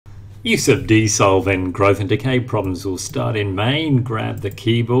Use of dSolve in growth and decay problems. Will start in main, grab the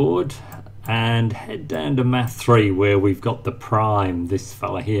keyboard and head down to math 3 where we've got the prime, this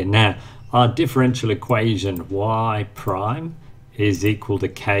fella here. Now our differential equation y prime is equal to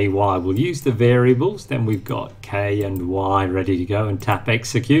ky. We'll use the variables, then we've got k and y ready to go and tap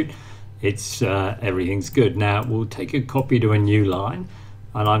execute. It's everything's good. Now we'll take a copy to a new line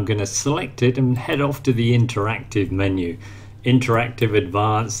and I'm going to select it and head off to the interactive menu. Interactive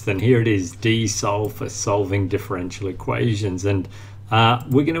advanced, and here it is, dSolve for solving differential equations, and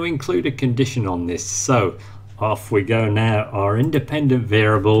we're going to include a condition on this. So off we go now. Our independent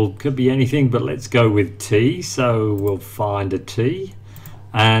variable could be anything, but let's go with t, so we'll find a t,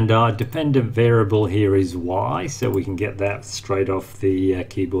 and our dependent variable here is y, so we can get that straight off the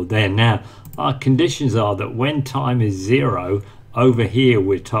keyboard there. Now our conditions are that when time is 0, over here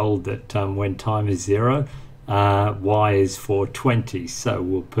we're told that when time is 0, y is 420, so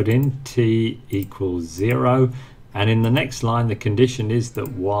we'll put in t equals 0, and in the next line the condition is that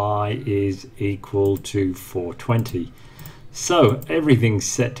y is equal to 420. So everything's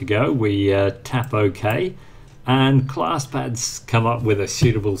set to go. We tap OK, and ClassPad's come up with a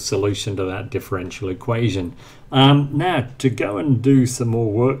suitable solution to that differential equation. Now to go and do some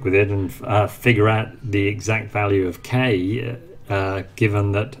more work with it and figure out the exact value of k,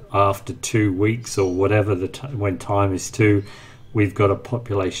 given that after 2 weeks or whatever when time is 2, we've got a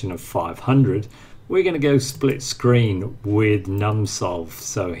population of 500, we're going to go split screen with dSolve.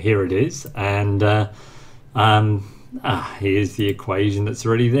 So here it is, and here's the equation that's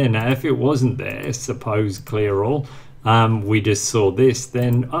already there. Now if it wasn't there, suppose clear all, we just saw this,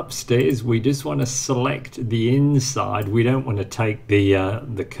 then upstairs we just want to select the inside. We don't want to take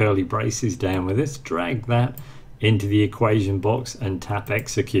the curly braces down with this. Drag that into the equation box and tap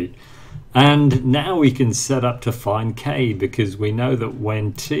execute, and now we can set up to find k, because we know that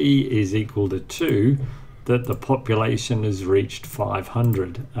when t is equal to 2 that the population has reached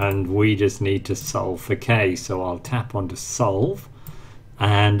 500, and we just need to solve for k. So I'll tap onto solve,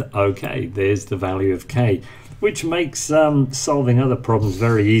 and okay, there's the value of k, which makes solving other problems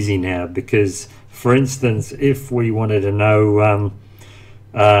very easy now, because for instance if we wanted to know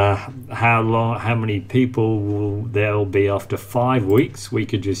how many people there'll be after 5 weeks, we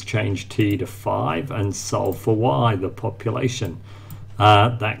could just change t to 5 and solve for y, the population.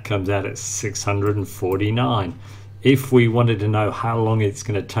 That comes out at 649. If we wanted to know how long it's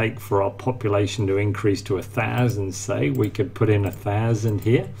going to take for our population to increase to 1,000, say, we could put in 1,000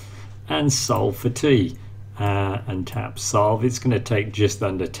 here and solve for t and tap solve. It's going to take just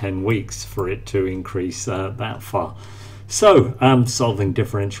under 10 weeks for it to increase that far. So solving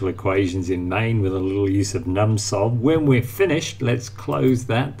differential equations in main with a little use of dSolve. When we're finished, let's close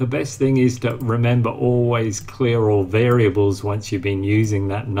that. The best thing is to remember always clear all variables once you've been using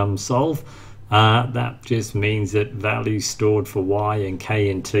that dSolve. That just means that values stored for y and k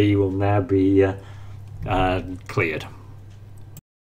and t will now be cleared.